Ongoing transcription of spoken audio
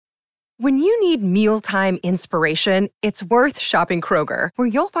When you need mealtime inspiration, it's worth shopping Kroger, where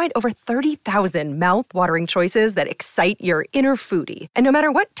you'll find over 30,000 mouth-watering choices that excite your inner foodie. And no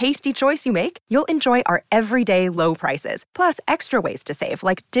matter what tasty choice you make, you'll enjoy our everyday low prices, plus extra ways to save,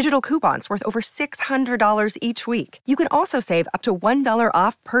 like digital coupons worth over $600 each week. You can also save up to $1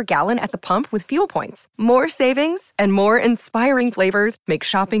 off per gallon at the pump with fuel points. More savings and more inspiring flavors make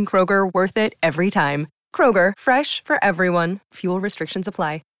shopping Kroger worth it every time. Kroger, fresh for everyone. Fuel restrictions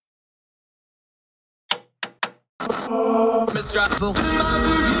apply. Let's with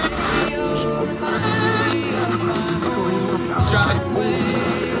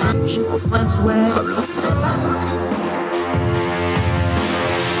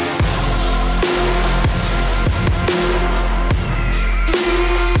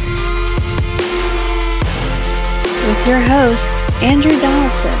your host, Andrew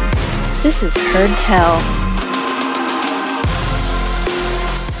Donaldson. This is Heard Tell.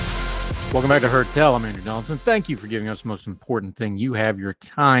 Welcome back to Heard Tell. I'm Andrew Donaldson. Thank you for giving us the most important thing. You have your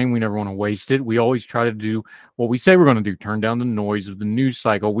time. We never want to waste it. We always try to do what we say we're going to do, turn down the noise of the news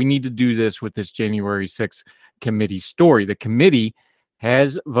cycle. We need to do this with this January 6th committee story. The committee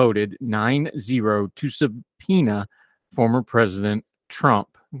has voted 9-0 to subpoena former President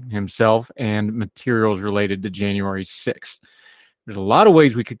Trump himself and materials related to January 6th. There's a lot of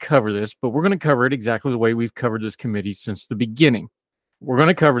ways we could cover this, but we're going to cover it exactly the way we've covered this committee since the beginning. We're going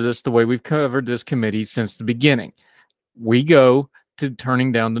to cover this the way we've covered this committee since the beginning. We go to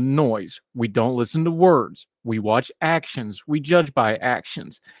turning down the noise. We don't listen to words. We watch actions. We judge by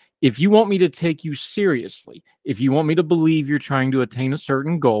actions. If you want me to take you seriously, if you want me to believe you're trying to attain a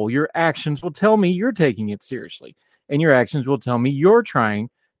certain goal, your actions will tell me you're taking it seriously. And your actions will tell me you're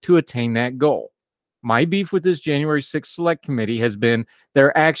trying to attain that goal. My beef with this January 6th Select Committee has been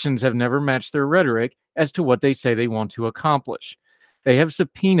their actions have never matched their rhetoric as to what they say they want to accomplish. They have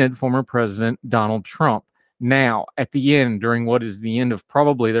subpoenaed former President Donald Trump now at the end, during what is the end of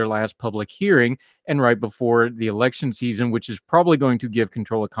probably their last public hearing and right before the election season, which is probably going to give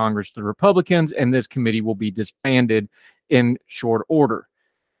control of Congress to the Republicans, and this committee will be disbanded in short order.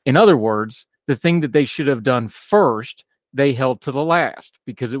 In other words, the thing that they should have done first, they held to the last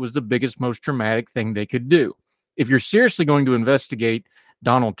because it was the biggest, most traumatic thing they could do. If you're seriously going to investigate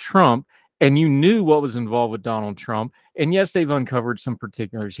Donald Trump, and you knew what was involved with Donald Trump, and yes, they've uncovered some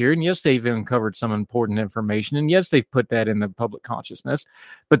particulars here, and yes, they've uncovered some important information, and yes, they've put that in the public consciousness,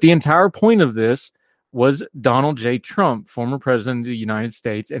 but the entire point of this was Donald J. Trump, former president of the United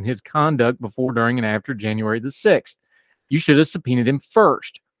States, and his conduct before, during, and after January the 6th. You should have subpoenaed him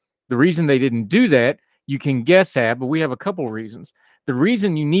first. The reason they didn't do that, you can guess at, but we have a couple of reasons. The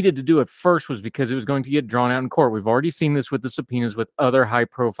reason you needed to do it first was because it was going to get drawn out in court. We've already seen this with the subpoenas with other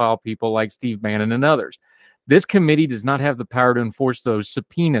high-profile people like Steve Bannon and others. This committee does not have the power to enforce those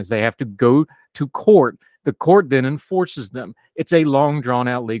subpoenas. They have to go to court. The court then enforces them. It's a long,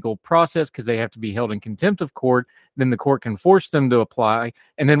 drawn-out legal process because they have to be held in contempt of court. Then the court can force them to apply.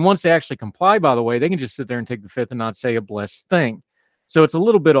 And then once they actually comply, by the way, they can just sit there and take the fifth and not say a blessed thing. So it's a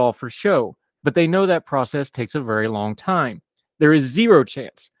little bit all for show. But they know that process takes a very long time. There is zero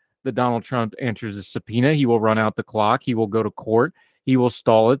chance that Donald Trump answers the subpoena. He will run out the clock. He will go to court. He will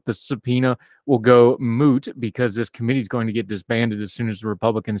stall it. The subpoena will go moot because this committee is going to get disbanded as soon as the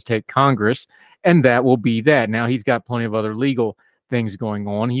Republicans take Congress. And that will be that. Now, he's got plenty of other legal things going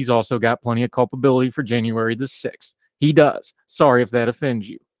on. He's also got plenty of culpability for January the 6th. He does. Sorry if that offends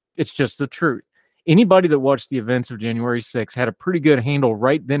you. It's just the truth. Anybody that watched the events of January 6th had a pretty good handle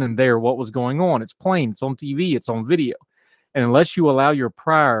right then and there what was going on. It's plain. It's on TV. It's on video. And unless you allow your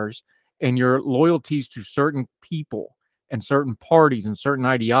priors and your loyalties to certain people and certain parties and certain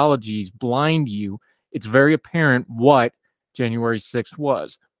ideologies blind you, it's very apparent what January 6th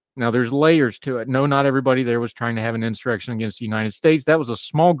was. Now, there's layers to it. No, not everybody there was trying to have an insurrection against the United States. That was a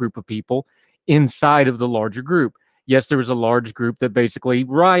small group of people inside of the larger group. Yes, there was a large group that basically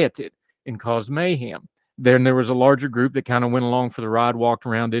rioted and caused mayhem. Then there was a larger group that kind of went along for the ride, walked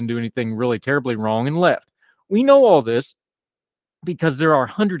around, didn't do anything really terribly wrong, and left. We know all this because there are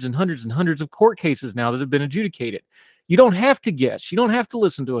hundreds and hundreds and hundreds of court cases now that have been adjudicated. You don't have to guess. You don't have to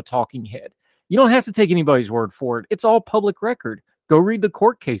listen to a talking head. You don't have to take anybody's word for it. It's all public record. Go read the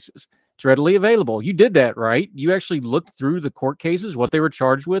court cases. It's readily available. You did that, right? You actually looked through the court cases, what they were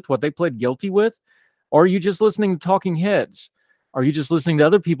charged with, what they pled guilty with? Or are you just listening to talking heads? Are you just listening to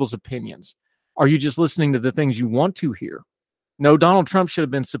other people's opinions? Are you just listening to the things you want to hear? No, Donald Trump should have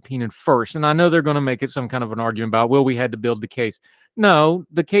been subpoenaed first. And I know they're going to make it some kind of an argument about, well, we had to build the case. No,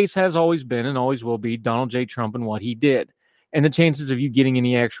 the case has always been and always will be Donald J. Trump and what he did. And the chances of you getting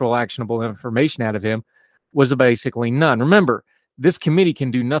any actual actionable information out of him was basically none. Remember, This committee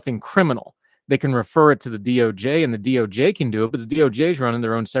can do nothing criminal. They can refer it to the DOJ, and the DOJ can do it, but the DOJ is running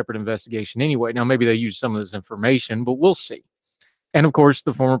their own separate investigation anyway. Now, maybe they use some of this information, but we'll see. And of course,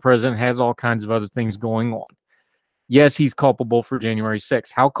 the former president has all kinds of other things going on. Yes, he's culpable for January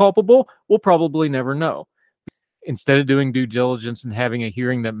 6th. How culpable? We'll probably never know. Instead of doing due diligence and having a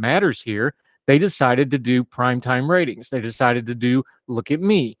hearing that matters here, they decided to do primetime ratings. They decided to do look at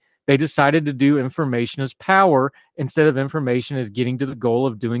me. They decided to do information as power instead of information as getting to the goal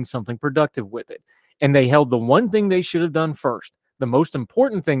of doing something productive with it. And they held the one thing they should have done first, the most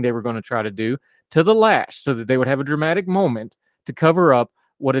important thing they were going to try to do, to the last, so that they would have a dramatic moment to cover up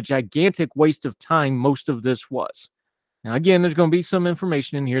what a gigantic waste of time most of this was. Now, again, there's going to be some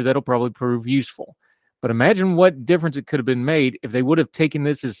information in here that'll probably prove useful. But imagine what difference it could have been made if they would have taken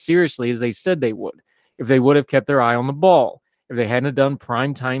this as seriously as they said they would, if they would have kept their eye on the ball, if they hadn't done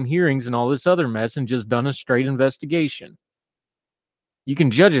primetime hearings and all this other mess and just done a straight investigation. You can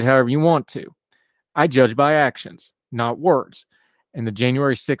judge it however you want to. I judge by actions, not words. And the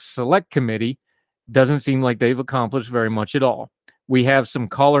January 6th Select Committee doesn't seem like they've accomplished very much at all. We have some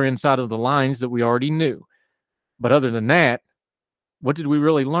color inside of the lines that we already knew. But other than that, what did we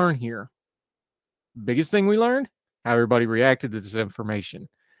really learn here? Biggest thing we learned? How everybody reacted to this information,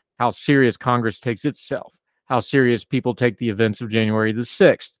 how serious Congress takes itself, how serious people take the events of January the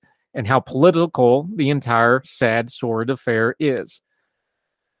 6th, and how political the entire sad, sordid affair is.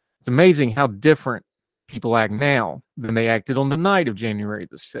 It's amazing how different people act now than they acted on the night of January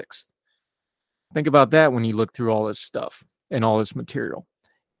the 6th. Think about that when you look through all this stuff and all this material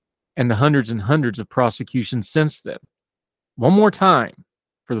and the hundreds and hundreds of prosecutions since then. One more time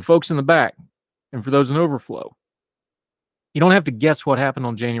for the folks in the back and for those in overflow. You don't have to guess what happened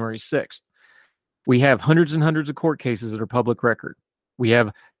on January 6th. We have hundreds and hundreds of court cases that are public record. We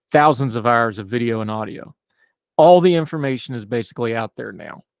have thousands of hours of video and audio. All the information is basically out there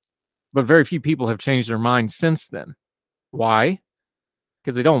now. But very few people have changed their minds since then. Why?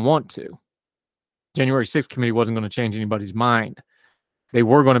 Because they don't want to. January 6th committee wasn't going to change anybody's mind. They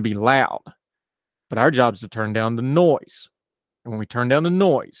were going to be loud. But our job is to turn down the noise. And when we turn down the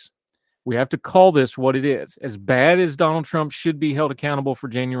noise, we have to call this what it is. As bad as Donald Trump should be held accountable for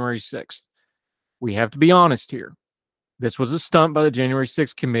January 6th, we have to be honest here. This was a stunt by the January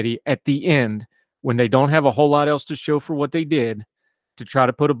 6th committee at the end when they don't have a whole lot else to show for what they did to try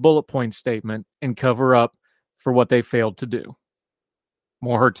to put a bullet point statement and cover up for what they failed to do.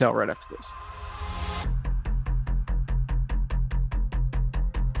 More Heard Tell right after this.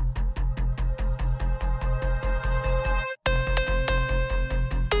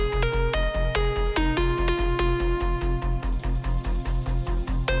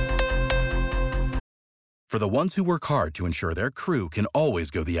 For the ones who work hard to ensure their crew can always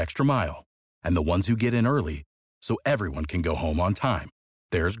go the extra mile, and the ones who get in early so everyone can go home on time,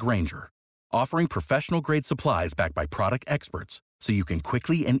 there's Grainger, offering professional-grade supplies backed by product experts so you can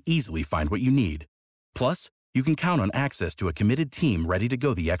quickly and easily find what you need. Plus, you can count on access to a committed team ready to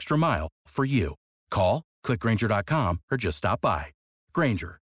go the extra mile for you. Call, click Grainger.com, or just stop by.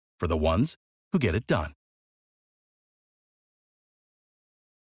 Grainger, for the ones who get it done.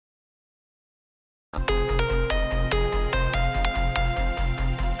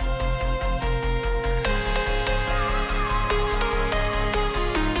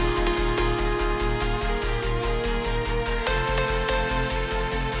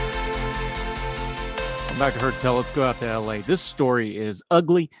 Back to Heard Tell. Let's go out to LA. This story is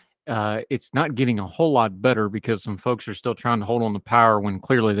ugly. It's not getting a whole lot better because some folks are still trying to hold on to power when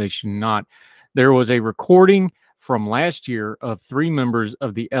clearly they should not. There was a recording from last year of 3 members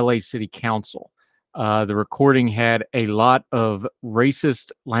of the LA City Council. The recording had a lot of racist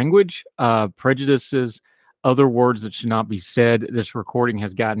language, prejudices, other words that should not be said. This recording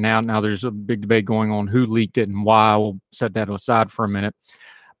has gotten out. Now there's a big debate going on who leaked it and why. We'll set that aside for a minute.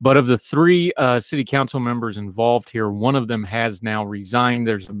 But of the 3 city council members involved here, one of them has now resigned.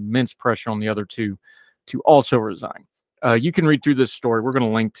 There's immense pressure on the other 2 to also resign. You can read through this story. We're going to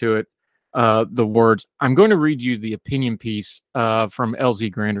link to it, the words. I'm going to read you the opinion piece from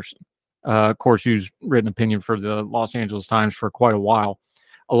LZ Granderson, of course, who's written opinion for the Los Angeles Times for quite a while,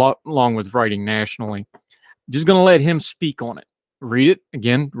 along with writing nationally. Just going to let him speak on it. Read it.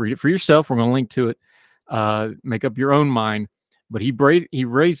 Again, read it for yourself. We're going to link to it. Make up your own mind. But he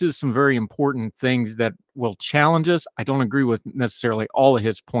raises some very important things that will challenge us. I don't agree with necessarily all of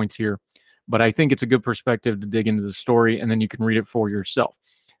his points here, but I think it's a good perspective to dig into the story, and then you can read it for yourself.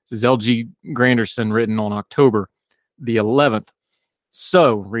 This is LG Granderson, written on October the 11th.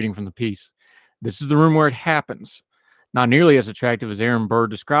 So, reading from the piece, this is the room where it happens. Not nearly as attractive as Aaron Burr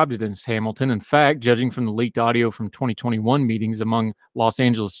described it in Hamilton. In fact, judging from the leaked audio from 2021 meetings among Los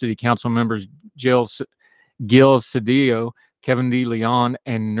Angeles City Council members Gil Cedillo, Kevin De Leon,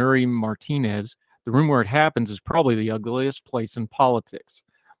 and Nury Martinez, the room where it happens is probably the ugliest place in politics.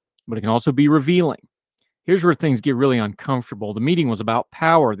 But it can also be revealing. Here's where things get really uncomfortable. The meeting was about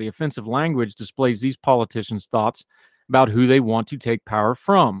power. The offensive language displays these politicians' thoughts about who they want to take power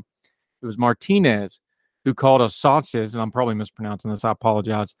from. It was Martinez who called Sanchez, and I'm probably mispronouncing this, I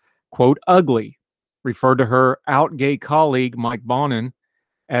apologize, quote, ugly, referred to her out-gay colleague, Mike Bonin,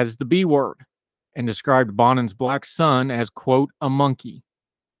 as the B word, and described Bonin's black son as, quote, a monkey.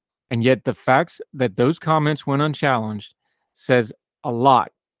 And yet the facts that those comments went unchallenged says a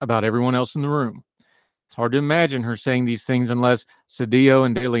lot about everyone else in the room. It's hard to imagine her saying these things unless Cedillo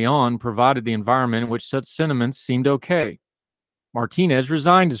and De Leon provided the environment in which such sentiments seemed okay. Martinez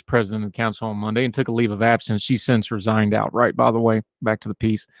resigned as president of the council on Monday and took a leave of absence. She since resigned outright, by the way. Back to the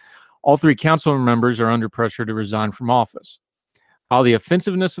piece. All three council members are under pressure to resign from office. While the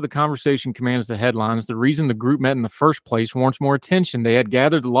offensiveness of the conversation commands the headlines, the reason the group met in the first place warrants more attention. They had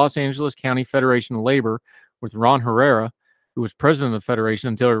gathered the Los Angeles County Federation of Labor with Ron Herrera, who was president of the Federation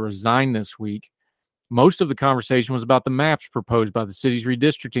until he resigned this week. Most of the conversation was about the maps proposed by the city's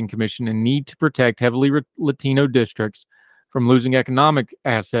redistricting commission and need to protect heavily Latino districts from losing economic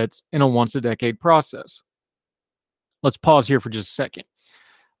assets in a once-a-decade process. Let's pause here for just a second.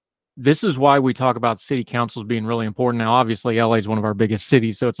 This is why we talk about city councils being really important. Now, obviously, LA is one of our biggest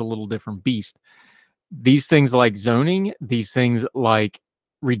cities, so it's a little different beast. These things like zoning, these things like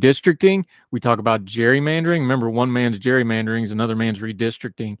redistricting, we talk about gerrymandering. Remember, one man's gerrymandering is another man's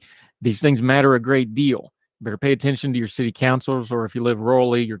redistricting. These things matter a great deal. You better pay attention to your city councils, or if you live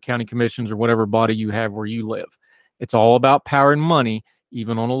rurally, your county commissions or whatever body you have where you live. It's all about power and money,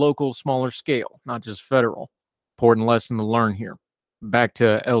 even on a local, smaller scale, not just federal. Important lesson to learn here. Back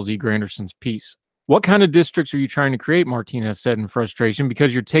to LZ Granderson's piece. What kind of districts are you trying to create, Martinez said in frustration,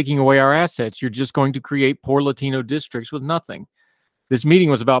 because you're taking away our assets. You're just going to create poor Latino districts with nothing. This meeting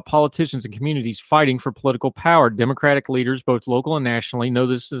was about politicians and communities fighting for political power. Democratic leaders, both local and nationally, know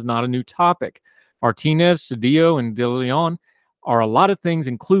this is not a new topic. Martinez, Cedillo, and De Leon are a lot of things,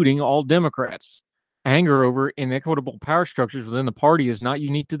 including all Democrats. Anger over inequitable power structures within the party is not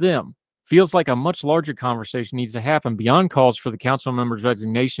unique to them. Feels like a much larger conversation needs to happen beyond calls for the council members'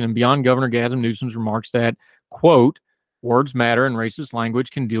 resignation and beyond Governor Gavin Newsom's remarks that, quote, words matter and racist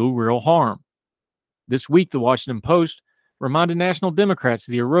language can do real harm. This week, the Washington Post reminded national Democrats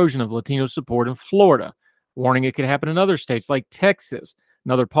of the erosion of Latino support in Florida, warning it could happen in other states like Texas.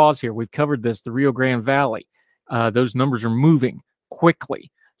 Another pause here. We've covered this, the Rio Grande Valley. Those numbers are moving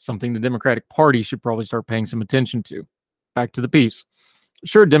quickly, something the Democratic Party should probably start paying some attention to. Back to the piece.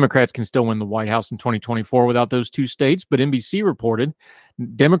 Sure, Democrats can still win the White House in 2024 without those two states, but NBC reported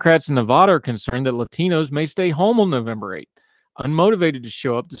Democrats in Nevada are concerned that Latinos may stay home on November 8th, unmotivated to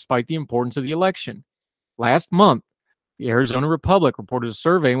show up despite the importance of the election. Last month, the Arizona Republic reported a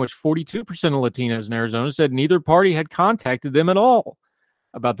survey in which 42% of Latinos in Arizona said neither party had contacted them at all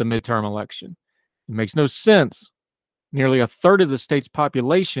about the midterm election. It makes no sense. Nearly a third of the state's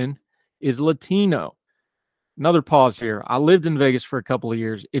population is Latino. Another pause here. I lived in Vegas for a couple of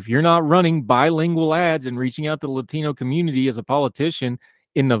years. If you're not running bilingual ads and reaching out to the Latino community as a politician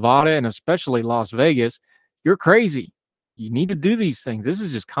in Nevada and especially Las Vegas, you're crazy. You need to do these things. This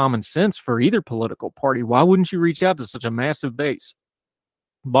is just common sense for either political party. Why wouldn't you reach out to such a massive base?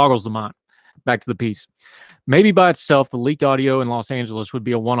 Boggles the mind. Back to the piece. Maybe by itself, the leaked audio in Los Angeles would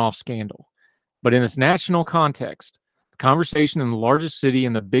be a one-off scandal. But in its national context, the conversation in the largest city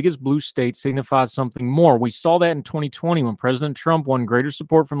and the biggest blue state signifies something more. We saw that in 2020 when President Trump won greater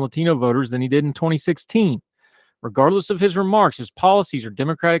support from Latino voters than he did in 2016. Regardless of his remarks, his policies, or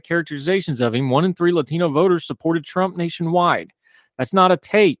Democratic characterizations of him, 1 in 3 Latino voters supported Trump nationwide. That's not a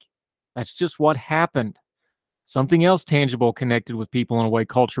take. That's just what happened. Something else tangible connected with people in a way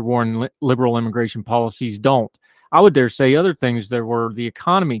culture war and liberal immigration policies don't. I would dare say other things there were the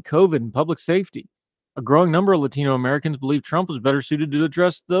economy, COVID, and public safety. A growing number of Latino Americans believe Trump was better suited to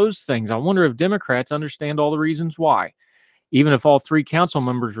address those things. I wonder if Democrats understand all the reasons why. Even if all 3 council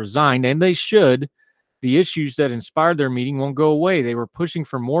members resigned, and they should, the issues that inspired their meeting won't go away. They were pushing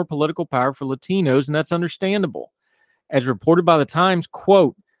for more political power for Latinos, and that's understandable. As reported by the Times,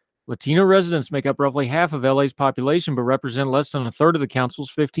 quote, Latino residents make up roughly half of LA's population, but represent less than a third of the council's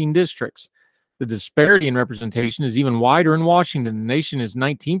 15 districts. The disparity in representation is even wider in Washington. The nation is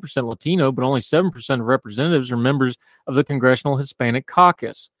 19% Latino, but only 7% of representatives are members of the Congressional Hispanic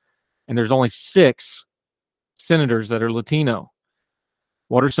Caucus. And there's only 6 senators that are Latino.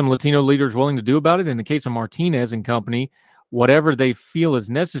 What are some Latino leaders willing to do about it? In the case of Martinez and company, whatever they feel is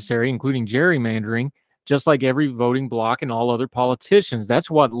necessary, including gerrymandering, just like every voting bloc and all other politicians.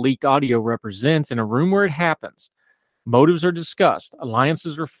 That's what leaked audio represents in a room where it happens. Motives are discussed,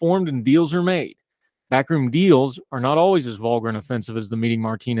 alliances are formed, and deals are made. Backroom deals are not always as vulgar and offensive as the meeting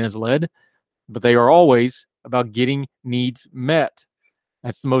Martinez led, but they are always about getting needs met.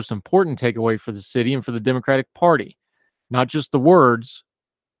 That's the most important takeaway for the city and for the Democratic Party. Not just the words,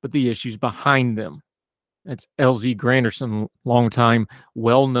 but the issues behind them. That's LZ Granderson, longtime,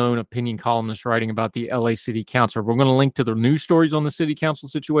 well-known opinion columnist writing about the LA City Council. We're going to link to the news stories on the city council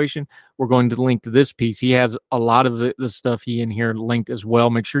situation. We're going to link to this piece. He has a lot of the stuff in here linked as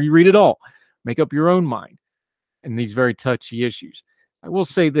well. Make sure you read it all. Make up your own mind in these very touchy issues. I will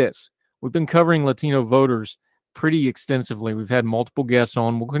say this. We've been covering Latino voters pretty extensively. We've had multiple guests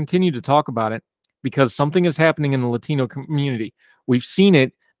on. We'll continue to talk about it because something is happening in the Latino community. We've seen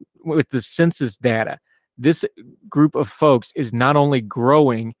it with the census data. This group of folks is not only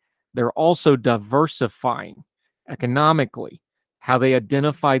growing, they're also diversifying economically, how they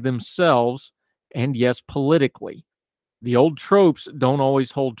identify themselves, and yes, politically. The old tropes don't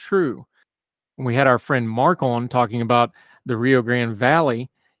always hold true. When we had our friend Mark on talking about the Rio Grande Valley,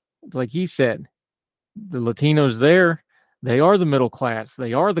 like he said, the Latinos there, they are the middle class,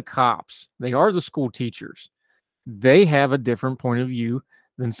 they are the cops, they are the school teachers. They have a different point of view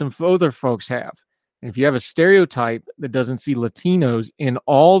than some other folks have. And if you have a stereotype that doesn't see Latinos in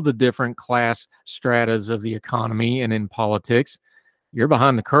all the different class stratas of the economy and in politics, you're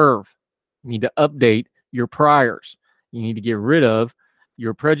behind the curve. You need to update your priors. You need to get rid of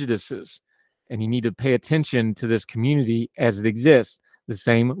your prejudices. And you need to pay attention to this community as it exists. The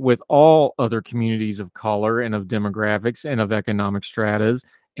same with all other communities of color and of demographics and of economic stratas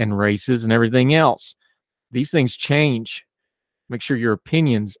and races and everything else. These things change. Make sure your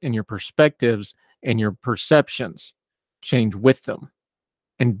opinions and your perspectives and your perceptions change with them.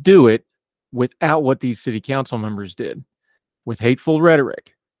 And do it without what these city council members did, with hateful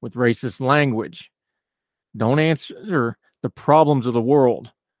rhetoric, with racist language. Don't answer the problems of the world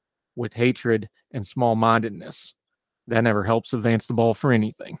with hatred and small-mindedness. That never helps advance the ball for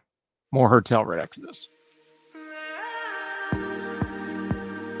anything. More Heard Tell right after this.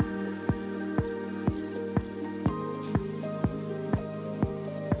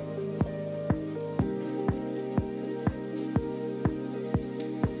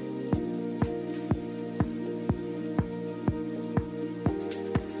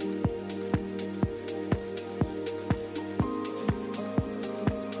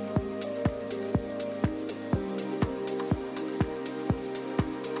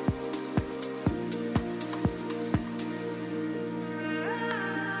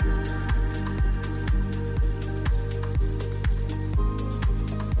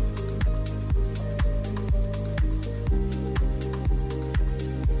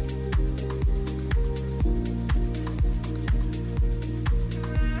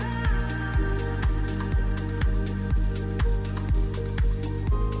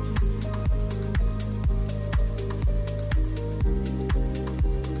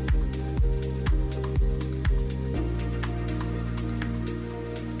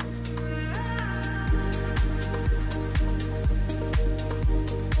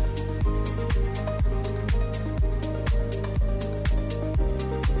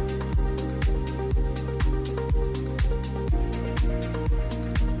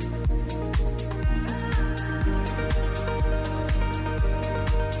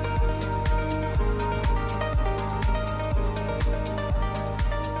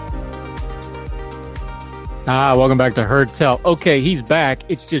 Welcome back to Heard Tell. Okay, he's back.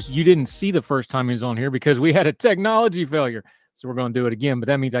 It's just you didn't see the first time he was on here because we had a technology failure. So we're going to do it again, but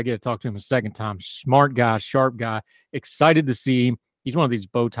that means I get to talk to him a second time. Smart guy, sharp guy. Excited to see him. He's one of these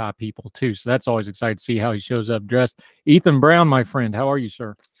bow tie people too, so that's always exciting to see how he shows up dressed. Ethan Brown, my friend, how are you,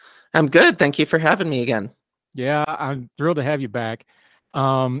 sir? I'm good. Thank you for having me again. Yeah, I'm thrilled to have you back. We're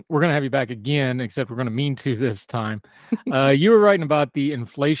going to have you back again, except we're going to mean to this time. You were writing about the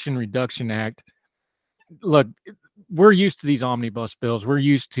Inflation Reduction Act. Look, we're used to these omnibus bills. We're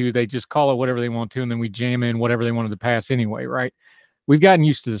used to they just call it whatever they want to, and then we jam in whatever they wanted to pass anyway, right? We've gotten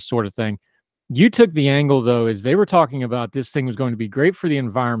used to this sort of thing. You took the angle, though, as they were talking about this thing was going to be great for the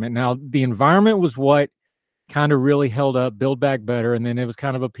environment. Now, the environment was what kind of really held up Build Back Better, and then it was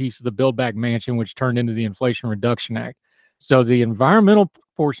kind of a piece of the Build Back Mansion, which turned into the Inflation Reduction Act. So the environmental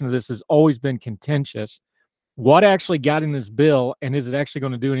portion of this has always been contentious. What actually got in this bill, and is it actually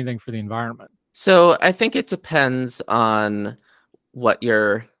going to do anything for the environment? So I think it depends on what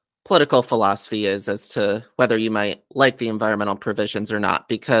you're political philosophy is as to whether you might like the environmental provisions or not,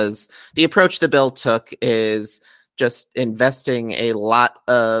 because the approach the bill took is just investing a lot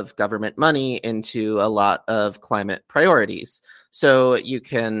of government money into a lot of climate priorities. So you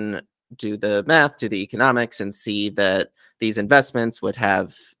can do the math, do the economics, and see that these investments would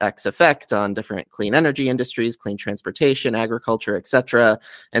have X effect on different clean energy industries, clean transportation, agriculture, etc.,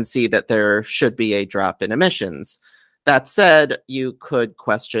 and see that there should be a drop in emissions. That said, you could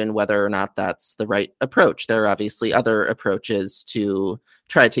question whether or not that's the right approach. There are obviously other approaches to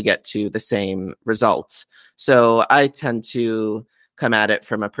try to get to the same result. So I tend to come at it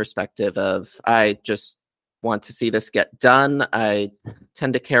from a perspective of, I just want to see this get done. I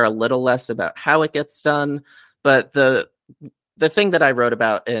tend to care a little less about how it gets done. But the thing that I wrote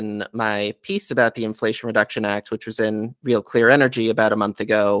about in my piece about the Inflation Reduction Act, which was in Real Clear Energy about a month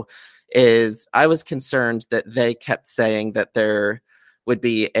ago, is I was concerned that they kept saying that there would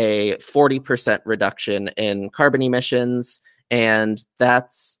be a 40% reduction in carbon emissions. And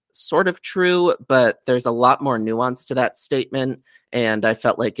that's sort of true, but there's a lot more nuance to that statement. And I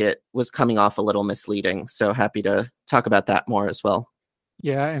felt like it was coming off a little misleading. So happy to talk about that more as well.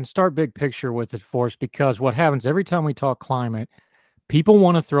 Yeah, and start big picture with it for us, because what happens every time we talk climate, people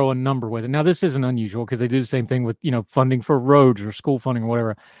want to throw a number with it. Now, this isn't unusual because they do the same thing with, funding for roads or school funding or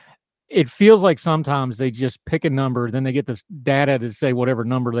whatever. It feels like sometimes they just pick a number, then they get this data to say whatever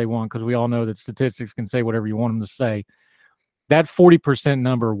number they want, because we all know that statistics can say whatever you want them to say. That 40%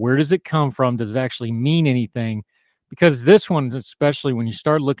 number, where does it come from? Does it actually mean anything? Because this one, especially when you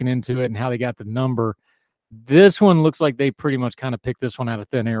start looking into it and how they got the number, this one looks like they pretty much kind of picked this one out of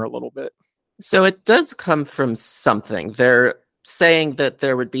thin air a little bit. So it does come from something. They're saying that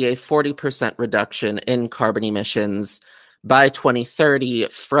there would be a 40% reduction in carbon emissions by 2030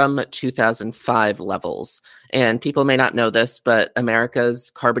 from 2005 levels. And people may not know this, but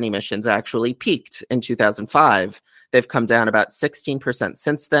America's carbon emissions actually peaked in 2005. They've come down about 16%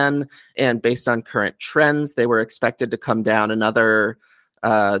 since then. And based on current trends, they were expected to come down another,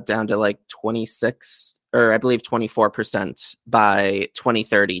 down to like 26, or I believe 24% by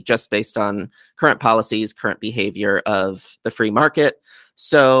 2030, just based on current policies, current behavior of the free market.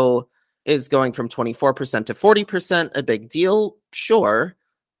 So is going from 24% to 40% a big deal? Sure,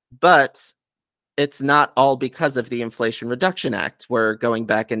 but it's not all because of the Inflation Reduction Act. We're going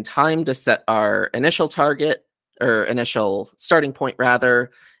back in time to set our initial target, or initial starting point rather,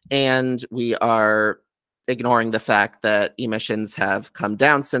 and we are ignoring the fact that emissions have come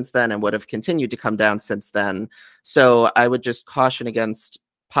down since then and would have continued to come down since then. So I would just caution against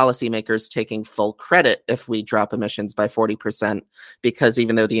policymakers taking full credit if we drop emissions by 40%, because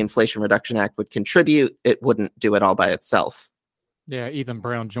even though the Inflation Reduction Act would contribute, it wouldn't do it all by itself. Yeah, Ethan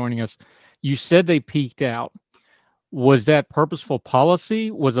Brown joining us. You said they peaked out. Was that purposeful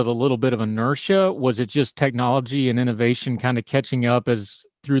policy? Was it a little bit of inertia? Was it just technology and innovation kind of catching up as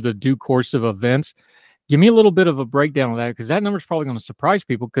through the due course of events? Give me a little bit of a breakdown of that, because that number is probably going to surprise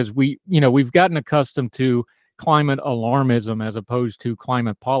people, because we've gotten accustomed to climate alarmism as opposed to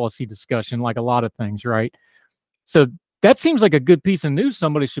climate policy discussion, like a lot of things, right? So that seems like a good piece of news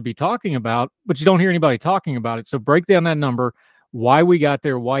somebody should be talking about, but you don't hear anybody talking about it. So break down that number, why we got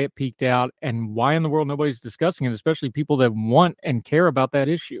there, why it peaked out, and why in the world nobody's discussing it, especially people that want and care about that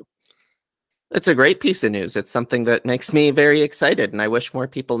issue. It's a great piece of news. It's something that makes me very excited, and I wish more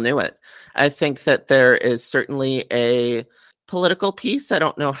people knew it. I think that there is certainly a political piece. I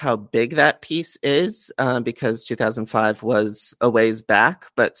don't know how big that piece is, because 2005 was a ways back,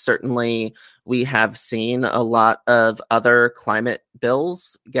 but certainly we have seen a lot of other climate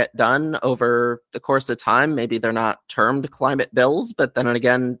bills get done over the course of time. Maybe they're not termed climate bills, but then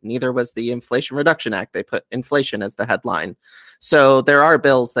again, neither was the Inflation Reduction Act. They put inflation as the headline. So there are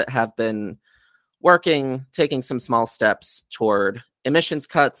bills that have been working, taking some small steps toward emissions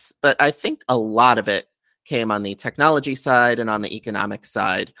cuts, but I think a lot of it came on the technology side and on the economic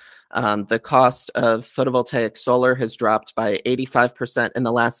side. The cost of photovoltaic solar has dropped by 85% in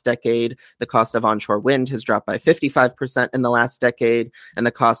the last decade. The cost of onshore wind has dropped by 55% in the last decade. And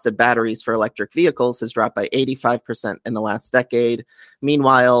the cost of batteries for electric vehicles has dropped by 85% in the last decade.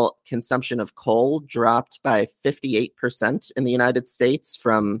 Meanwhile, consumption of coal dropped by 58% in the United States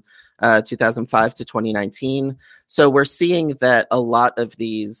from 2005 to 2019. So we're seeing that a lot of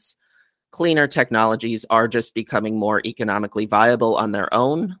these cleaner technologies are just becoming more economically viable on their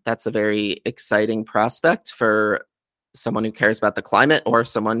own. That's a very exciting prospect for someone who cares about the climate or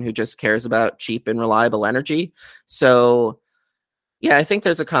someone who just cares about cheap and reliable energy. So, yeah, I think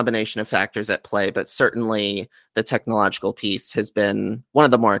there's a combination of factors at play, but certainly the technological piece has been one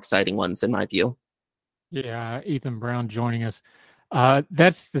of the more exciting ones in my view. Yeah, Ethan Brown joining us.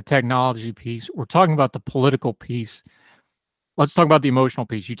 That's the technology piece. We're talking about the political piece. Let's talk about the emotional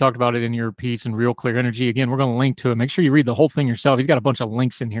piece. You talked about it in your piece in Real Clear Energy. Again, we're going to link to it. Make sure you read the whole thing yourself. He's got a bunch of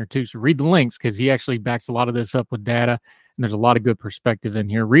links in here too. So read the links because he actually backs a lot of this up with data. And there's a lot of good perspective in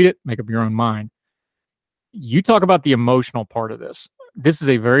here. Read it, make up your own mind. You talk about the emotional part of this. This is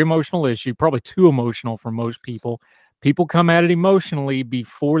a very emotional issue, probably too emotional for most people. People come at it emotionally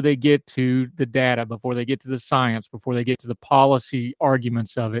before they get to the data, before they get to the science, before they get to the policy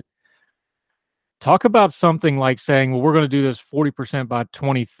arguments of it. Talk about something like saying, well, we're going to do this 40% by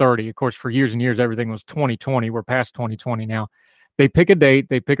 2030. Of course, for years and years, everything was 2020. We're past 2020 now. They pick a date,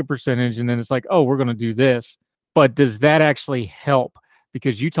 they pick a percentage, and then it's like, oh, we're going to do this. But does that actually help?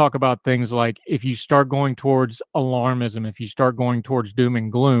 Because you talk about things like if you start going towards alarmism, if you start going towards doom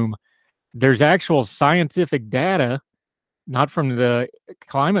and gloom, there's actual scientific data, not from the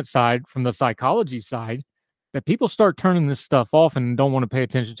climate side, from the psychology side, that people start turning this stuff off and don't want to pay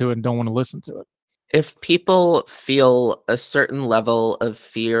attention to it and don't want to listen to it. If people feel a certain level of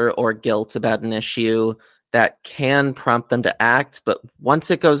fear or guilt about an issue, that can prompt them to act, but once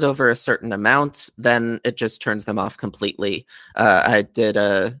it goes over a certain amount, then it just turns them off completely. I did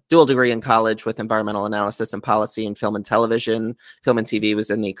a dual degree in college with environmental analysis and policy in film and television. Film and TV was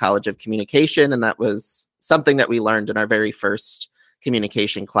in the College of Communication, and that was something that we learned in our very first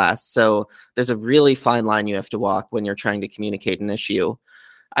communication class. So there's a really fine line you have to walk when you're trying to communicate an issue.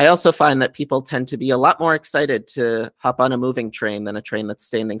 I also find that people tend to be a lot more excited to hop on a moving train than a train that's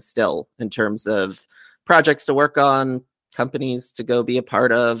standing still in terms of projects to work on, companies to go be a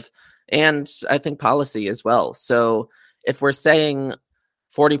part of, and I think policy as well. So if we're saying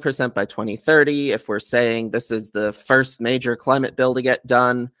 40% by 2030, if we're saying this is the first major climate bill to get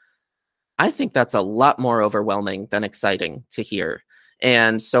done, I think that's a lot more overwhelming than exciting to hear.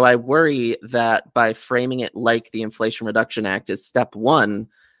 And so I worry that by framing it like the Inflation Reduction Act is step one,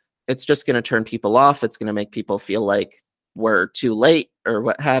 it's just going to turn people off. It's going to make people feel like we're too late or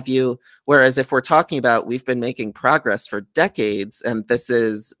what have you. Whereas if we're talking about we've been making progress for decades and this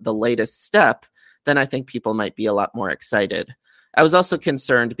is the latest step, then I think people might be a lot more excited. I was also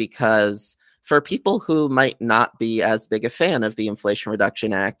concerned because for people who might not be as big a fan of the Inflation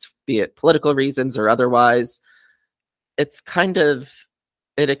Reduction Act, be it political reasons or otherwise,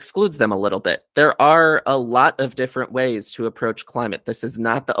 it excludes them a little bit. There are a lot of different ways to approach climate. This is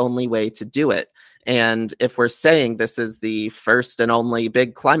not the only way to do it. And if we're saying this is the first and only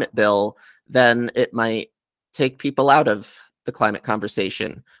big climate bill, then it might take people out of the climate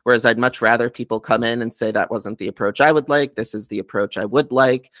conversation. Whereas I'd much rather people come in and say that wasn't the approach I would like, this is the approach I would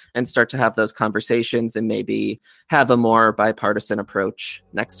like, and start to have those conversations and maybe have a more bipartisan approach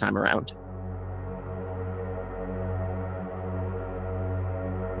next time around.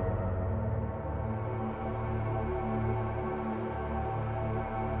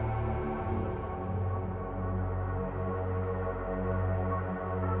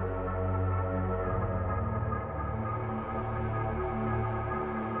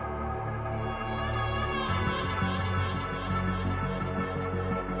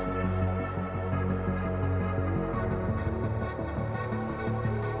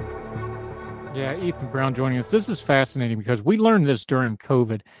 Yeah, Ethan Brown joining us. This is fascinating because we learned this during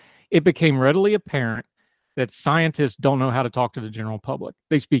COVID. It became readily apparent that scientists don't know how to talk to the general public.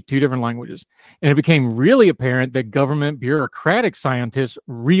 They speak two different languages. And it became really apparent that government bureaucratic scientists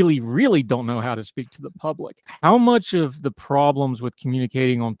really, really don't know how to speak to the public. How much of the problems with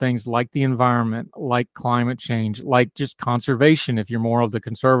communicating on things like the environment, like climate change, like just conservation, if you're more of the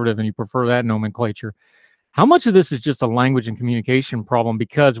conservative and you prefer that nomenclature, how much of this is just a language and communication problem?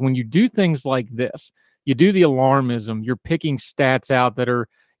 Because when you do things like this, you do the alarmism, you're picking stats out that are,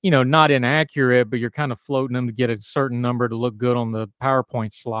 not inaccurate, but you're kind of floating them to get a certain number to look good on the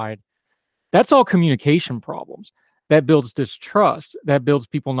PowerPoint slide. That's all communication problems. That builds distrust. That builds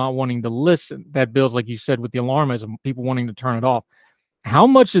people not wanting to listen. That builds, like you said, with the alarmism, people wanting to turn it off. How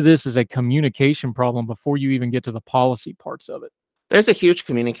much of this is a communication problem before you even get to the policy parts of it? There's a huge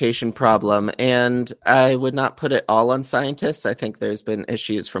communication problem, and I would not put it all on scientists. I think there's been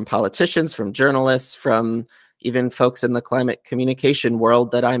issues from politicians, from journalists, from even folks in the climate communication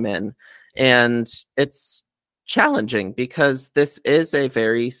world that I'm in. And it's challenging because this is a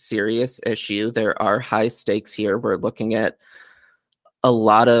very serious issue. There are high stakes here. We're looking at a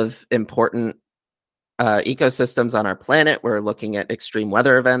lot of important ecosystems on our planet. We're looking at extreme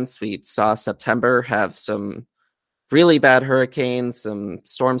weather events. We saw September have some really bad hurricanes, some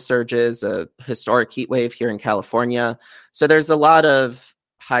storm surges, a historic heat wave here in California. So there's a lot of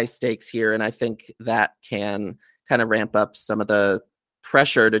high stakes here. And I think that can kind of ramp up some of the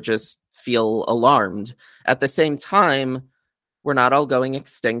pressure to just feel alarmed. At the same time, we're not all going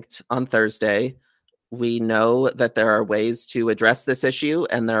extinct on Thursday. We know that there are ways to address this issue,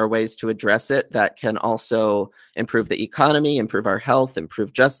 and there are ways to address it that can also improve the economy, improve our health,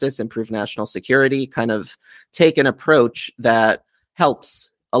 improve justice, improve national security, kind of take an approach that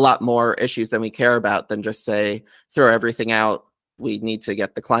helps a lot more issues than we care about than just say, throw everything out. We need to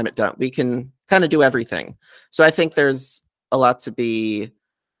get the climate done. We can kind of do everything. So I think there's a lot to be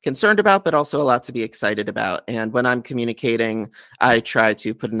concerned about, but also a lot to be excited about. And when I'm communicating, I try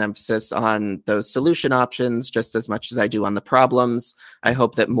to put an emphasis on those solution options just as much as I do on the problems. I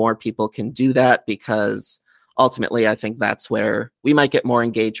hope that more people can do that, because ultimately I think that's where we might get more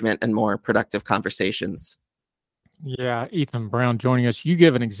engagement and more productive conversations. Yeah, Ethan Brown joining us. You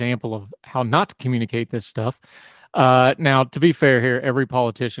give an example of how not to communicate this stuff. Now, to be fair here, every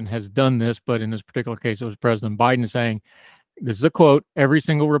politician has done this, but in this particular case, it was President Biden saying, this is a quote, every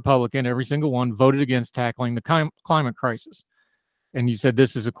single Republican, every single one voted against tackling the climate crisis. And you said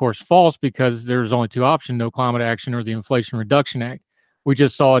this is, of course, false because there's only two options, no climate action or the Inflation Reduction Act. We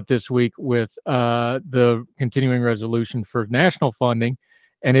just saw it this week with the continuing resolution for national funding.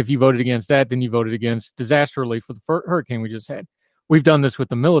 And if you voted against that, then you voted against disaster relief for the hurricane we just had. We've done this with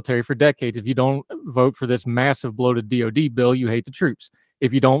the military for decades. If you don't vote for this massive bloated DOD bill, you hate the troops.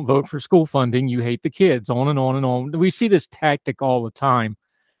 If you don't vote for school funding, you hate the kids, on and on and on. We see this tactic all the time.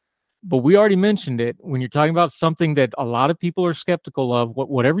 But we already mentioned it. When you're talking about something that a lot of people are skeptical of,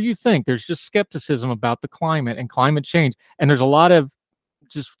 whatever you think, there's just skepticism about the climate and climate change. And there's a lot of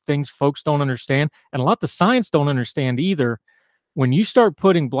just things folks don't understand, and a lot the science don't understand either. When you start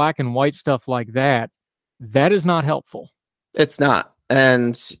putting black and white stuff like that, that is not helpful. It's not.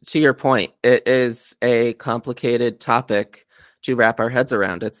 And to your point, it is a complicated topic to wrap our heads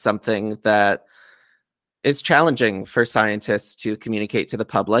around. It's something that is challenging for scientists to communicate to the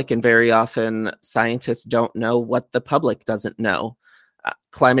public, and very often scientists don't know what the public doesn't know.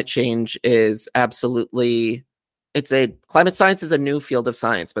 Climate change is absolutely, climate science is a new field of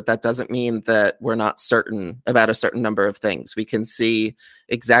science, but that doesn't mean that we're not certain about a certain number of things. We can see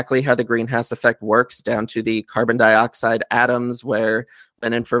exactly how the greenhouse effect works down to the carbon dioxide atoms, where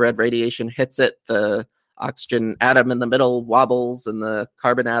when infrared radiation hits it, the oxygen atom in the middle wobbles and the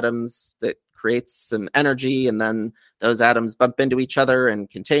carbon atoms that creates some energy, and then those atoms bump into each other and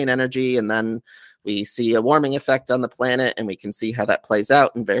contain energy, and then we see a warming effect on the planet, and we can see how that plays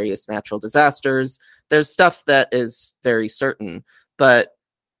out in various natural disasters. There's stuff that is very certain, but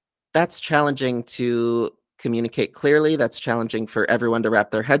that's challenging to communicate clearly. That's challenging for everyone to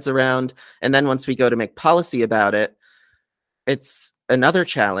wrap their heads around. And then once we go to make policy about it, it's another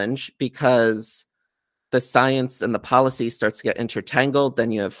challenge, because the science and the policy starts to get intertangled.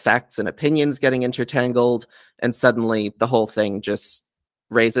 Then you have facts and opinions getting intertangled, and suddenly the whole thing just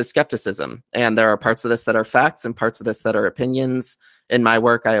raises skepticism. And there are parts of this that are facts and parts of this that are opinions. In my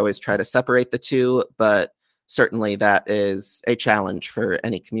work, I always try to separate the two, but certainly that is a challenge for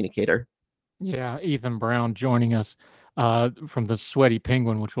any communicator. Yeah, Ethan Brown joining us from the Sweaty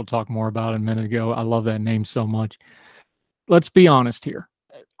Penguin, which we'll talk more about in a minute ago. I love that name so much. Let's be honest here.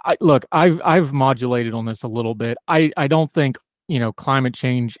 I've modulated on this a little bit. I don't think, climate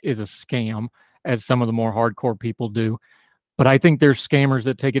change is a scam, as some of the more hardcore people do. But I think there's scammers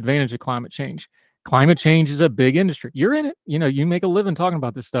that take advantage of climate change. Climate change is a big industry. You're in it. You make a living talking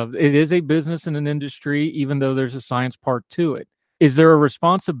about this stuff. It is a business and an industry, even though there's a science part to it. Is there a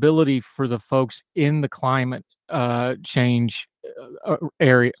responsibility for the folks in the climate change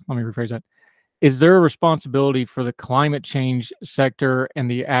area? Let me rephrase that. Is there a responsibility for the climate change sector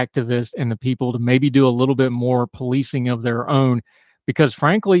and the activists and the people to maybe do a little bit more policing of their own? Because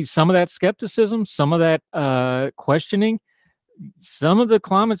frankly, some of that skepticism, some of that questioning, some of the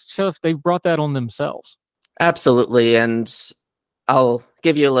climate stuff, they've brought that on themselves. Absolutely. And I'll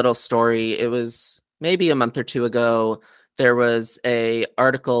give you a little story. It was maybe a month or two ago. There was an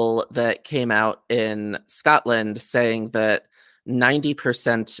article that came out in Scotland saying that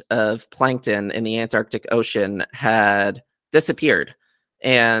 90% of plankton in the Antarctic Ocean had disappeared.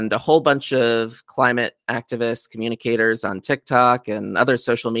 And a whole bunch of climate activists, communicators on TikTok and other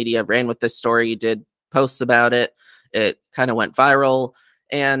social media ran with this story, did posts about it. It kind of went viral.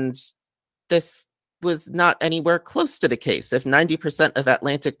 And this was not anywhere close to the case. If 90% of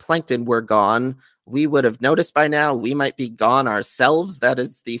Atlantic plankton were gone, we would have noticed by now. We might be gone ourselves. That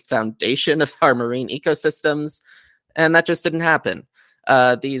is the foundation of our marine ecosystems. And that just didn't happen.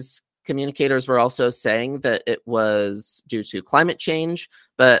 These communicators were also saying that it was due to climate change,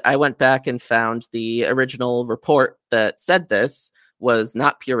 but I went back and found the original report that said this was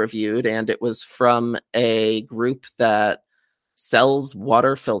not peer-reviewed, and it was from a group that sells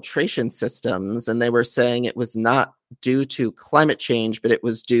water filtration systems, and they were saying it was not due to climate change, but it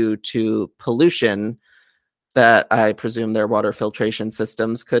was due to pollution that I presume their water filtration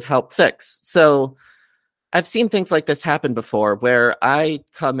systems could help fix. So I've seen things like this happen before where I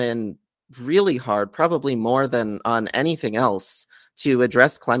come in really hard, probably more than on anything else, to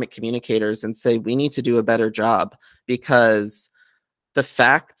address climate communicators and say, we need to do a better job because the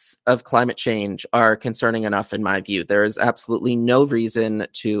facts of climate change are concerning enough in my view. There is absolutely no reason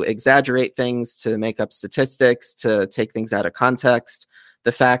to exaggerate things, to make up statistics, to take things out of context.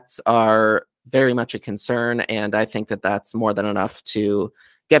 The facts are very much a concern, and I think that that's more than enough to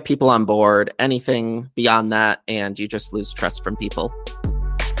get people on board. Anything beyond that, and you just lose trust from people.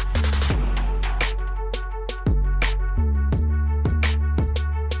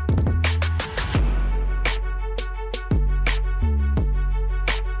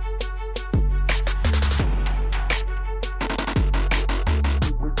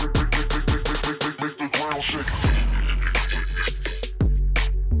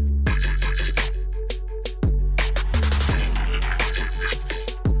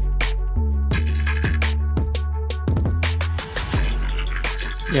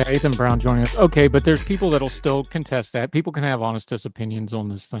 Yeah, Ethan Brown joining us. Okay, but there's people that'll still contest that. People can have honest opinions on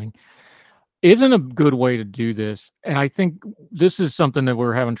this thing. Isn't a good way to do this, and I think this is something that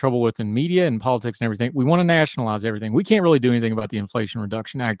we're having trouble with in media and politics and everything. We want to nationalize everything. We can't really do anything about the Inflation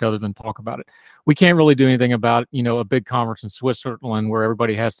Reduction Act other than talk about it. We can't really do anything about, a big conference in Switzerland where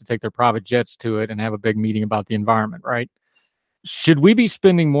everybody has to take their private jets to it and have a big meeting about the environment, right? Should we be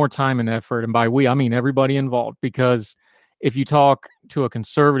spending more time and effort, and by we, I mean everybody involved, because if you talk to a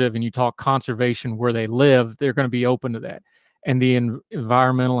conservative and you talk conservation where they live, they're going to be open to that. And the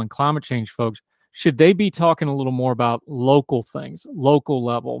environmental and climate change folks, should they be talking a little more about local things, local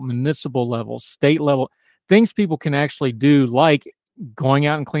level, municipal level, state level, things people can actually do, like going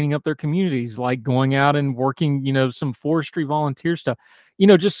out and cleaning up their communities, like going out and working, some forestry volunteer stuff,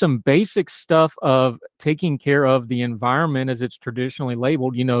 just some basic stuff of taking care of the environment as it's traditionally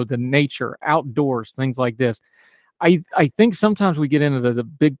labeled, the nature, outdoors, things like this. I think sometimes we get into the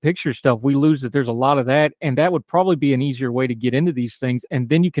big picture stuff. We lose that there's a lot of that, and that would probably be an easier way to get into these things, and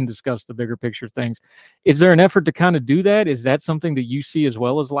then you can discuss the bigger picture things. Is there an effort to kind of do that? Is that something that you see as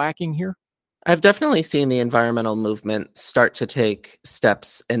well as lacking here? I've definitely seen the environmental movement start to take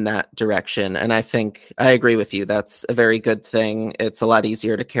steps in that direction, and I think I agree with you. That's a very good thing. It's a lot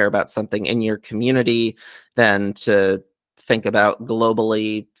easier to care about something in your community than to think about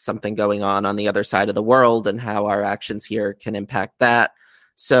globally something going on the other side of the world and how our actions here can impact that.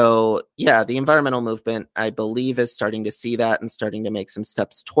 So yeah, the environmental movement, I believe, is starting to see that and starting to make some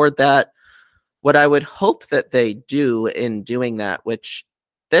steps toward that. What I would hope that they do in doing that, which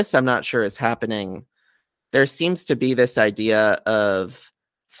this I'm not sure is happening, there seems to be this idea of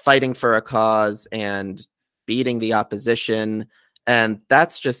fighting for a cause and beating the opposition, and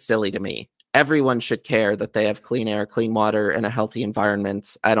that's just silly to me. Everyone should care that they have clean air, clean water, and a healthy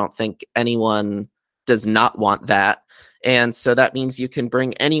environment. I don't think anyone does not want that. And so that means you can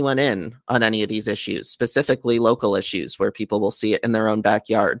bring anyone in on any of these issues, specifically local issues where people will see it in their own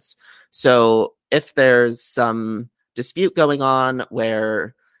backyards. So if there's some dispute going on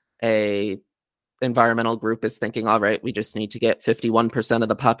where a environmental group is thinking, all right, we just need to get 51% of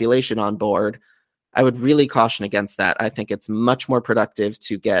the population on board, I would really caution against that. I think it's much more productive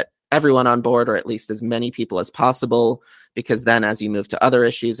to get everyone on board, or at least as many people as possible, because then as you move to other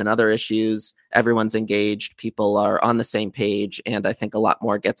issues, everyone's engaged, people are on the same page, and I think a lot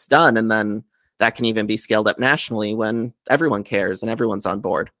more gets done. And then that can even be scaled up nationally when everyone cares and everyone's on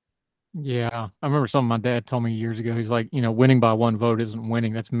board. Yeah, I remember something my dad told me years ago. He's like, winning by one vote isn't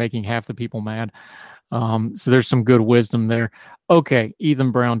winning. That's making half the people mad. So there's some good wisdom there. Okay,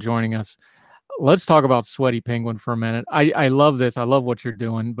 Ethan Brown joining us. Let's talk about Sweaty Penguin for a minute. I love this. I love what you're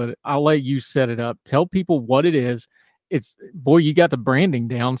doing, but I'll let you set it up. Tell people what it is. You got the branding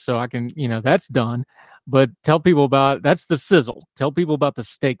down, so I can, that's done. But tell people that's the sizzle. Tell people about the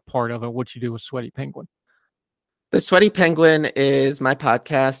steak part of it, what you do with Sweaty Penguin. The Sweaty Penguin is my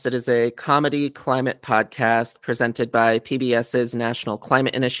podcast. It is a comedy climate podcast presented by PBS's National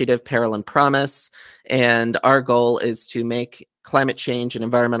Climate Initiative, Peril and Promise. And our goal is to make climate change and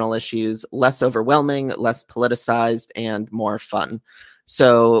environmental issues less overwhelming, less politicized, and more fun.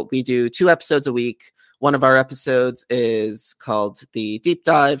 So we do 2 episodes a week. One of our episodes is called The Deep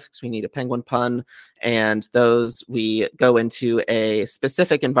Dive, because we need a penguin pun. And those, we go into a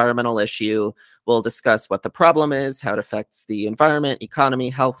specific environmental issue. We'll discuss what the problem is, how it affects the environment, economy,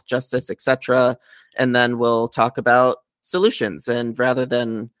 health, justice, etc. And then we'll talk about solutions. And rather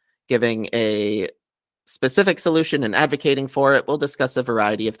than giving a specific solution and advocating for it. We'll discuss a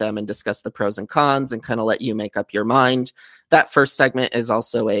variety of them and discuss the pros and cons and kind of let you make up your mind. That first segment is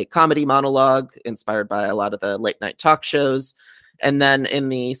also a comedy monologue inspired by a lot of the late night talk shows. And then in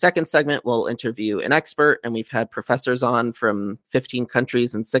the second segment, we'll interview an expert, and we've had professors on from 15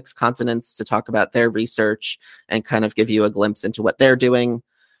 countries and 6 continents to talk about their research and kind of give you a glimpse into what they're doing.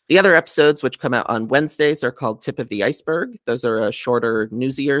 The other episodes, which come out on Wednesdays, are called Tip of the Iceberg. Those are a shorter,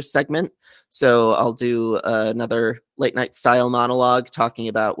 newsier segment. So I'll do another late night style monologue talking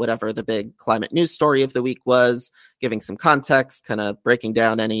about whatever the big climate news story of the week was, giving some context, kind of breaking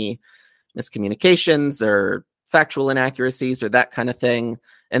down any miscommunications or factual inaccuracies or that kind of thing.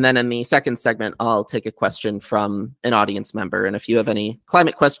 And then in the second segment, I'll take a question from an audience member. And if you have any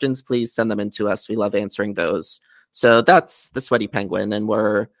climate questions, please send them in to us. We love answering those. So that's the Sweaty Penguin. And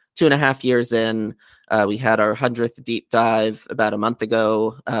we're 2.5 years in. We had our 100th deep dive about a month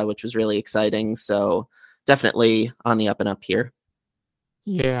ago, which was really exciting. So definitely on the up and up here.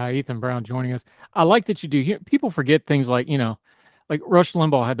 Yeah, Ethan Brown joining us. I like that you do here. People forget things like, like Rush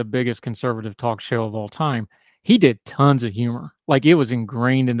Limbaugh had the biggest conservative talk show of all time. He did tons of humor. Like, it was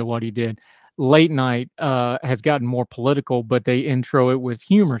ingrained into what he did. Late night has gotten more political, but they intro it with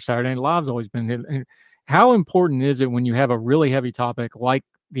humor. Saturday Night Live's always been. How important is it when you have a really heavy topic like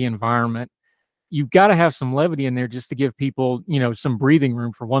the environment? You've got to have some levity in there just to give people, some breathing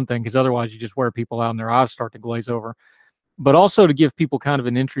room for one thing, because otherwise you just wear people out and their eyes start to glaze over. But also to give people kind of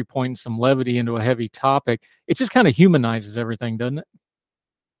an entry point and some levity into a heavy topic. It just kind of humanizes everything, doesn't it?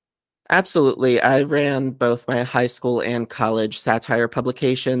 Absolutely. I ran both my high school and college satire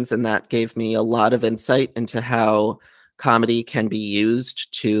publications, and that gave me a lot of insight into how comedy can be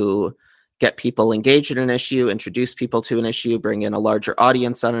used to get people engaged in an issue, introduce people to an issue, bring in a larger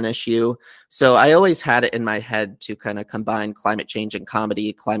audience on an issue. So I always had it in my head to kind of combine climate change and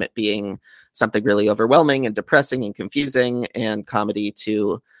comedy, climate being something really overwhelming and depressing and confusing, and comedy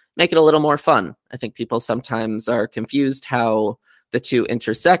to make it a little more fun. I think people sometimes are confused how the two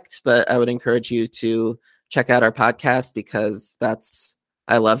intersect, but I would encourage you to check out our podcast, because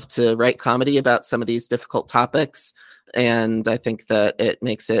I love to write comedy about some of these difficult topics. And I think that it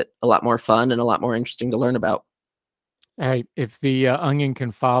makes it a lot more fun and a lot more interesting to learn about. Hey, if the Onion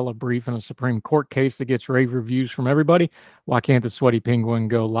can file a brief in a Supreme Court case that gets rave reviews from everybody, why can't the Sweaty Penguin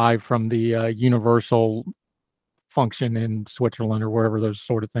go live from the Universal function in Switzerland or wherever those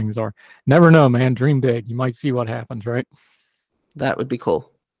sort of things are? Never know, man. Dream big. You might see what happens, right? That would be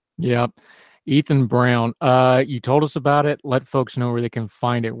cool. Yeah. Ethan Brown, you told us about it. Let folks know where they can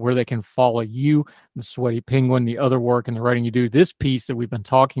find it, where they can follow you, the Sweaty Penguin, the other work and the writing you do. This piece that we've been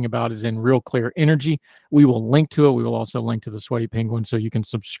talking about is in Real Clear Energy. We will link to it. We will also link to the Sweaty Penguin so you can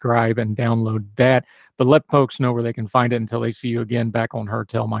subscribe and download that. But let folks know where they can find it until they see you again back on Heard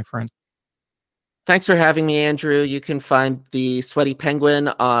Tell, my friend. Thanks for having me, Andrew. You can find the Sweaty Penguin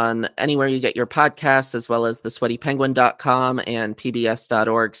on anywhere you get your podcasts, as well as thesweatypenguin.com and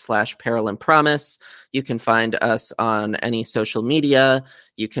pbs.org/peril and promise. You can find us on any social media.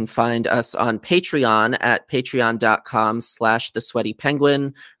 You can find us on Patreon at patreon.com/thesweatypenguin,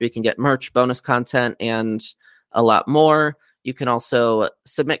 where you can get merch, bonus content, and a lot more. You can also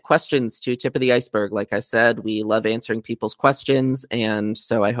submit questions to Tip of the Iceberg. Like I said, we love answering people's questions, and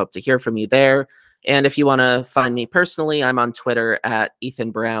so I hope to hear from you there. And if you want to find me personally, I'm on Twitter at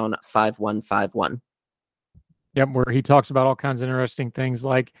EthanBrown5151. Yep, where he talks about all kinds of interesting things,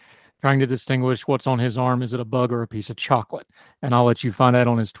 like trying to distinguish what's on his arm. Is it a bug or a piece of chocolate? And I'll let you find that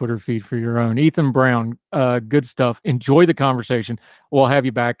on his Twitter feed for your own. Ethan Brown, good stuff. Enjoy the conversation. We'll have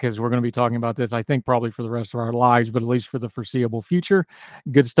you back because we're going to be talking about this, I think, probably for the rest of our lives, but at least for the foreseeable future.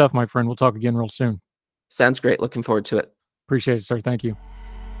 Good stuff, my friend. We'll talk again real soon. Sounds great. Looking forward to it. Appreciate it, sir. Thank you.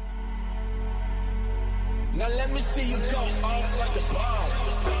 Now let me see you go off like a bomb.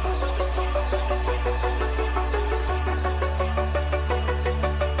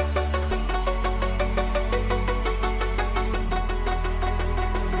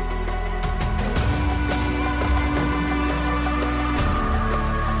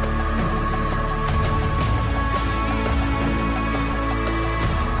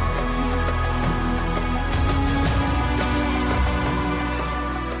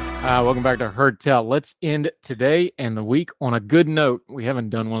 Welcome back to Heard Tell. Let's end today and the week on a good note. We haven't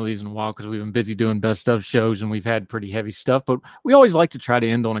done one of these in a while because we've been busy doing best of shows and we've had pretty heavy stuff, but we always like to try to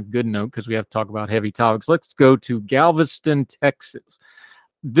end on a good note because we have to talk about heavy topics. Let's go to Galveston, Texas.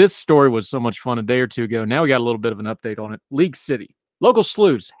 This story was so much fun a day or two ago. Now we got a little bit of an update on it. League City. Local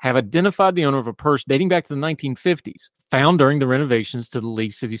sleuths have identified the owner of a purse dating back to the 1950s, found during the renovations to the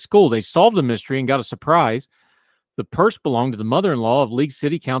League City School. They solved the mystery and got a surprise. The purse belonged to the mother-in-law of League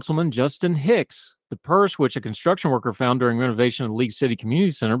City Councilman Justin Hicks. The purse, which a construction worker found during renovation of the League City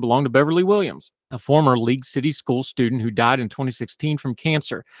Community Center, belonged to Beverly Williams, a former League City school student who died in 2016 from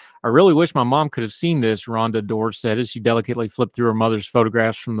cancer. I really wish my mom could have seen this, Rhonda Dorr said as she delicately flipped through her mother's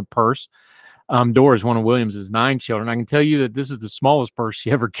photographs from the purse. Dorr is one of Williams's 9 children. I can tell you that this is the smallest purse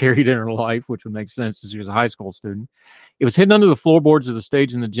she ever carried in her life, which would make sense since she was a high school student. It was hidden under the floorboards of the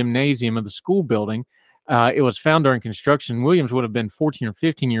stage in the gymnasium of the school building. It was found during construction. Williams would have been 14 or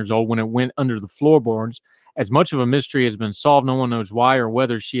 15 years old when it went under the floorboards. As much of a mystery has been solved, no one knows why or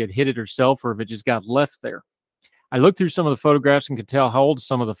whether she had hid it herself or if it just got left there. I looked through some of the photographs and could tell how old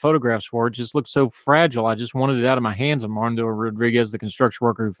some of the photographs were. It just looked so fragile. I just wanted it out of my hands, Armando Rodriguez, the construction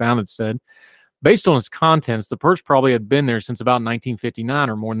worker who found it, said. Based on its contents, the purse probably had been there since about 1959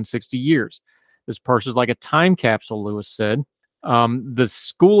 or more than 60 years. This purse is like a time capsule, Lewis said. The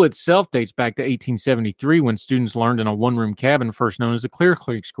school itself dates back to 1873 when students learned in a one-room cabin first known as the Clear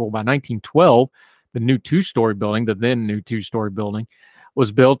Creek School. By 1912, the new two-story building,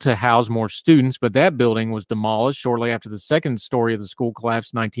 was built to house more students, but that building was demolished shortly after the second story of the school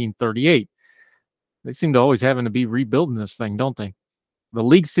collapsed in 1938. They seem to always having to be rebuilding this thing, don't they? The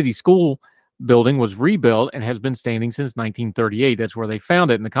League City School building was rebuilt and has been standing since 1938. That's where they found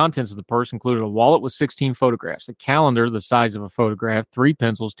it. And the contents of the purse included a wallet with 16 photographs, a calendar the size of a photograph, 3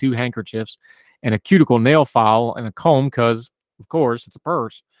 pencils, 2 handkerchiefs, and a cuticle nail file and a comb because, of course, it's a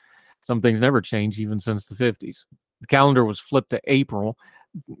purse. Some things never change even since the 50s. The calendar was flipped to April,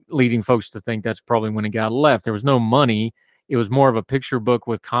 leading folks to think that's probably when it got left. There was no money. It was more of a picture book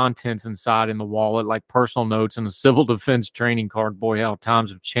with contents inside in the wallet, like personal notes and a civil defense training card. Boy, how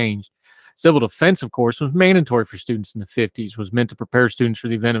times have changed. Civil defense, of course, was mandatory for students in the 50s, was meant to prepare students for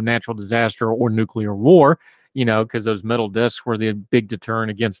the event of natural disaster or nuclear war, because those metal discs were the big deterrent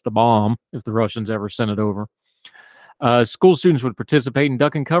against the bomb if the Russians ever sent it over. School students would participate in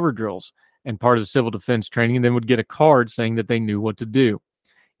duck and cover drills and part of the civil defense training, and then would get a card saying that they knew what to do.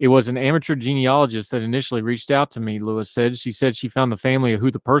 It was an amateur genealogist that initially reached out to me, Lewis said. She said she found the family of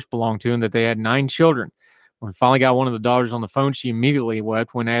who the purse belonged to and that they had 9 children. When I finally got one of the daughters on the phone, she immediately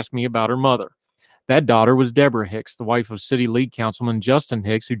wept when asked me about her mother. That daughter was Deborah Hicks, the wife of City League Councilman Justin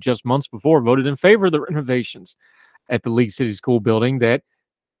Hicks, who just months before voted in favor of the renovations at the League City School building that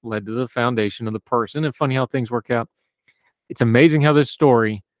led to the foundation of the purse. Isn't it funny how things work out? It's amazing how this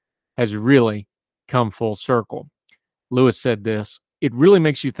story has really come full circle. Lewis said this: it really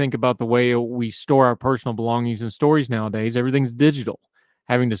makes you think about the way we store our personal belongings and stories nowadays. Everything's digital.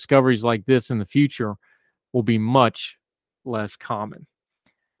 Having discoveries like this in the future will be much less common.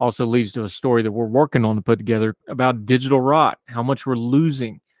 Also leads to a story that we're working on to put together about digital rot, how much we're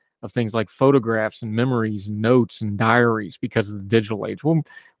losing of things like photographs and memories and notes and diaries because of the digital age. We're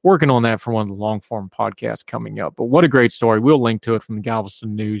working on that for one of the long-form podcasts coming up. But what a great story. We'll link to it from the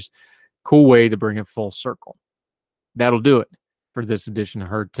Galveston News. Cool way to bring it full circle. That'll do it for this edition of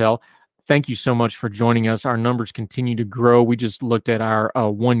Heard Tell. Thank you so much for joining us. Our numbers continue to grow. We just looked at our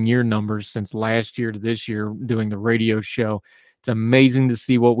 1-year numbers since last year to this year doing the radio show. It's amazing to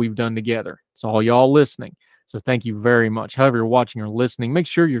see what we've done together. It's all y'all listening. So thank you very much. However you're watching or listening, make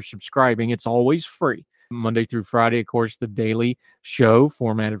sure you're subscribing. It's always free. Monday through Friday, of course, the daily show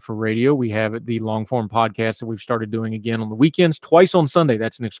formatted for radio. We have the long-form podcast that we've started doing again on the weekends, twice on Sunday.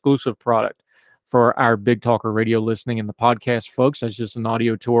 That's an exclusive product for our Big Talker radio listening and the podcast folks. That's just an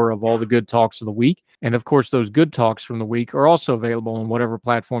audio tour of all the good talks of the week. And of course, those good talks from the week are also available on whatever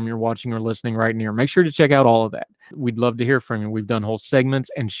platform you're watching or listening right near. Make sure to check out all of that. We'd love to hear from you. We've done whole segments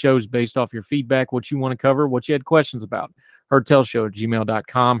and shows based off your feedback, what you want to cover, what you had questions about.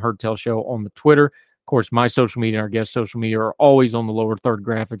 HeardTellShow@gmail.com, HeardTellShow on the Twitter. Of course, my social media and our guest social media are always on the lower third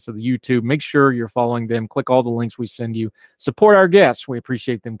graphics of the YouTube. Make sure you're following them. Click all the links we send you. Support our guests. We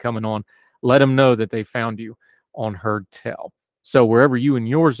appreciate them coming on. Let them know that they found you on Heard Tell. So wherever you and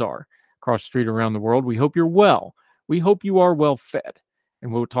yours are, across the street, around the world, we hope you're well. We hope you are well fed.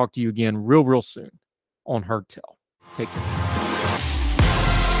 And we'll talk to you again real soon on Heard Tell. Take care.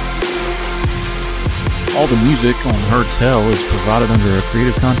 All the music on Heard Tell is provided under a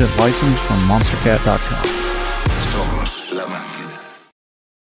Creative Content license from monstercat.com. Somos la máquina.